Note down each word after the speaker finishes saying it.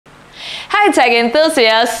Hi tech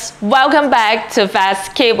enthusiasts, welcome back to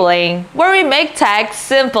Fast Cabling, where we make tech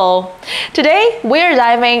simple. Today, we're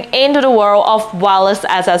diving into the world of wireless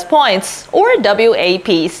access points, or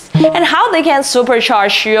WAPs, and how they can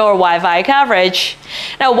supercharge your Wi-Fi coverage.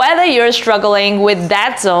 Now, whether you're struggling with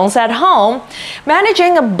dead zones at home,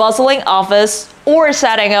 managing a bustling office, or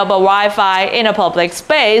setting up a Wi-Fi in a public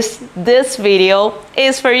space, this video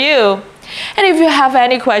is for you. And if you have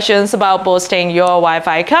any questions about boosting your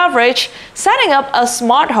Wi-Fi coverage, setting up a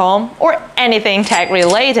smart home, or anything tech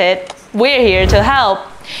related, we're here to help.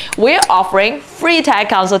 We're offering free tech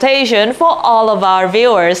consultation for all of our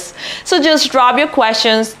viewers. So just drop your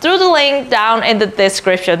questions through the link down in the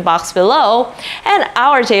description box below, and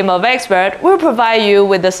our team of experts will provide you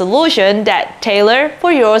with the solution that tailored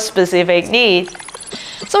for your specific need.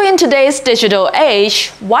 So in today's digital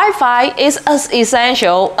age, Wi-Fi is as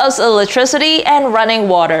essential as electricity and running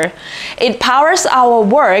water. It powers our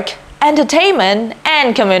work, entertainment,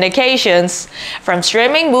 and communications. From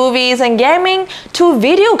streaming movies and gaming to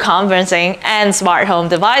video conferencing and smart home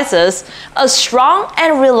devices, a strong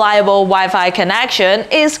and reliable Wi-Fi connection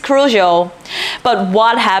is crucial. But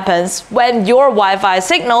what happens when your Wi-Fi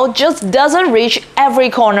signal just doesn't reach every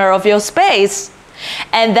corner of your space?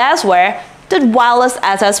 And that's where the wireless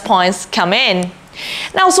access points come in.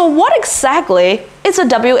 Now, so what exactly is a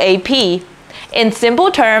WAP? In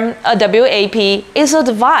simple terms, a WAP is a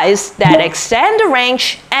device that extends the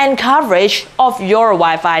range and coverage of your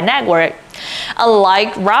Wi-Fi network.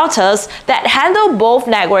 Unlike routers that handle both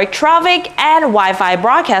network traffic and Wi-Fi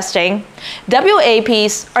broadcasting,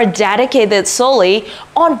 WAPs are dedicated solely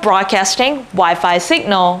on broadcasting Wi-Fi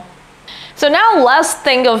signal. So now let's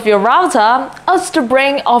think of your router as the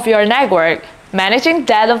brain of your network, managing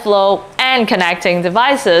data flow and connecting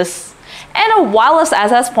devices. And a wireless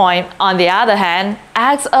access point, on the other hand,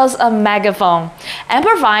 acts as a megaphone,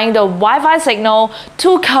 amplifying the Wi-Fi signal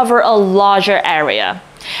to cover a larger area.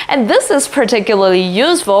 And this is particularly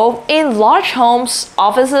useful in large homes,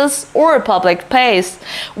 offices, or public space,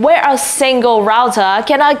 where a single router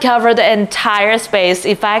cannot cover the entire space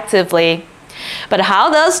effectively. But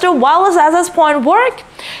how does the wireless access point work?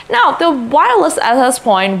 Now, the wireless access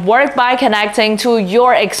point works by connecting to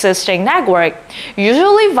your existing network,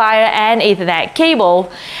 usually via an Ethernet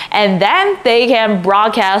cable, and then they can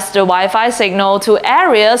broadcast the Wi-Fi signal to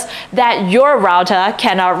areas that your router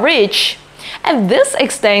cannot reach. And this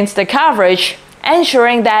extends the coverage,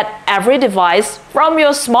 ensuring that every device from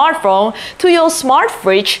your smartphone to your smart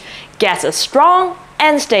fridge gets a strong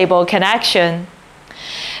and stable connection.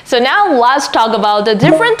 So now let's talk about the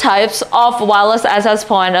different types of wireless access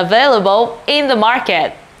point available in the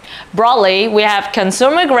market. Broadly, we have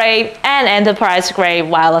consumer-grade and enterprise-grade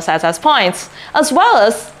wireless access points, as well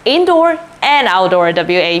as indoor and outdoor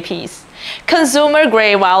WAPs.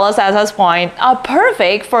 Consumer-grade wireless access points are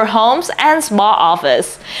perfect for homes and small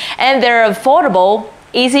offices, and they're affordable,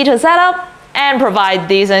 easy to set up, and provide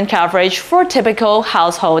decent coverage for typical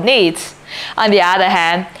household needs. On the other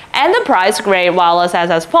hand, enterprise-grade wireless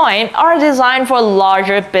access points are designed for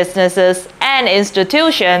larger businesses and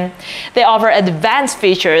institutions. They offer advanced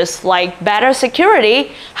features like better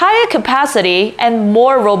security, higher capacity, and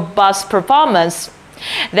more robust performance.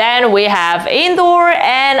 Then we have indoor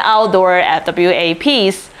and outdoor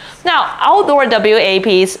WAPs. Now, outdoor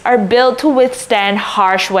WAPs are built to withstand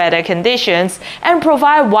harsh weather conditions and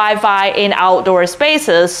provide Wi-Fi in outdoor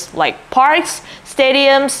spaces like parks,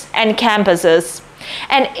 stadiums, and campuses.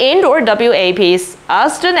 And indoor WAPs,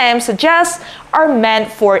 as the name suggests, are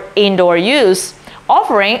meant for indoor use,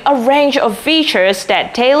 offering a range of features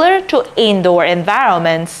that tailor to indoor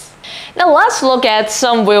environments. Now let's look at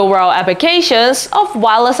some real-world applications of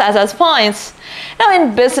wireless access points. Now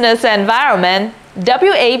in business environment,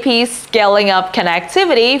 WAPs scaling up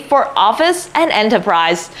connectivity for office and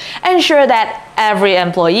enterprise ensure that every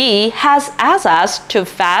employee has access to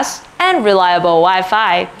fast and reliable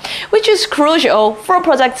Wi-Fi, which is crucial for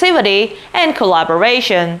productivity and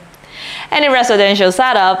collaboration. And in residential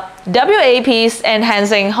setup, WAPs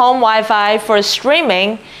enhancing home Wi-Fi for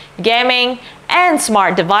streaming, gaming, and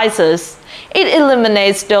smart devices. It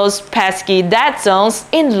eliminates those pesky dead zones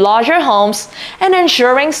in larger homes and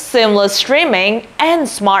ensuring seamless streaming and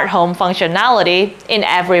smart home functionality in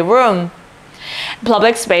every room.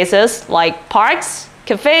 Public spaces like parks,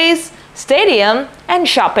 cafes, stadium, and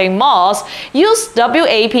shopping malls use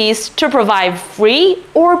WAPs to provide free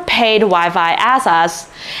or paid Wi-Fi access,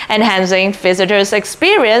 enhancing visitors'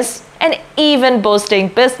 experience and even boosting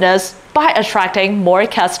business by attracting more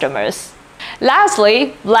customers.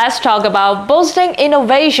 Lastly, let's talk about boosting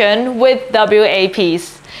innovation with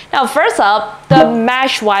WAPs. Now, first up, the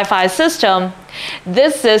mesh Wi-Fi system.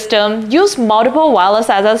 This system uses multiple wireless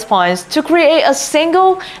access points to create a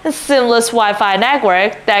single and seamless Wi-Fi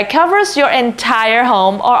network that covers your entire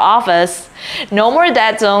home or office. No more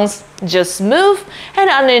dead zones, just smooth and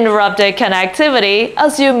uninterrupted connectivity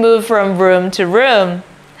as you move from room to room.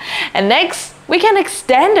 And next, we can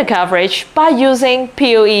extend the coverage by using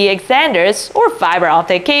PoE extenders or fiber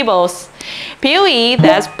optic cables. PoE,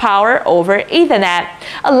 that's Power over Ethernet,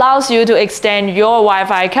 allows you to extend your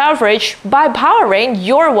Wi-Fi coverage by powering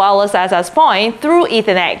your wireless access point through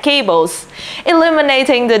Ethernet cables,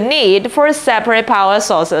 eliminating the need for separate power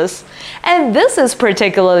sources. And this is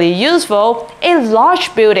particularly useful in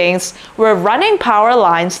large buildings where running power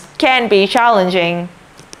lines can be challenging.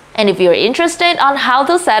 And if you're interested on how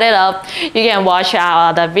to set it up, you can watch our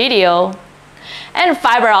other video. And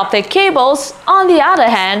fiber optic cables, on the other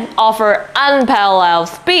hand, offer unparalleled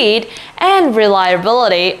speed and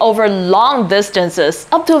reliability over long distances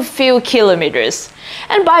up to a few kilometers.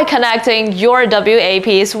 And by connecting your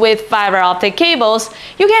WAPs with fiber optic cables,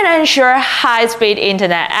 you can ensure high-speed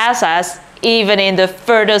internet access even in the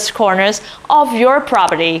furthest corners of your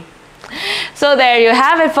property. So there you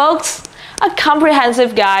have it, folks. A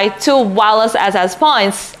comprehensive guide to wireless access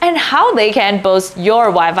points and how they can boost your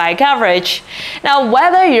Wi-Fi coverage. Now,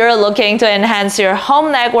 whether you're looking to enhance your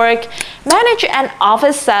home network, manage an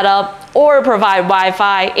office setup, or provide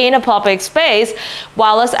Wi-Fi in a public space,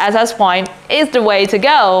 wireless access point is the way to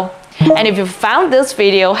go. And if you found this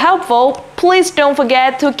video helpful, please don't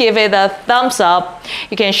forget to give it a thumbs up.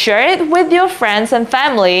 You can share it with your friends and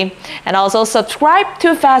family, and also subscribe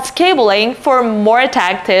to Fast Cabling for more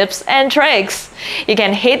tech tips and tricks. You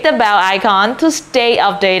can hit the bell icon to stay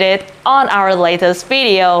updated on our latest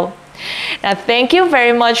video. Now, thank you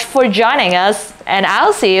very much for joining us, and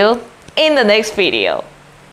I'll see you in the next video.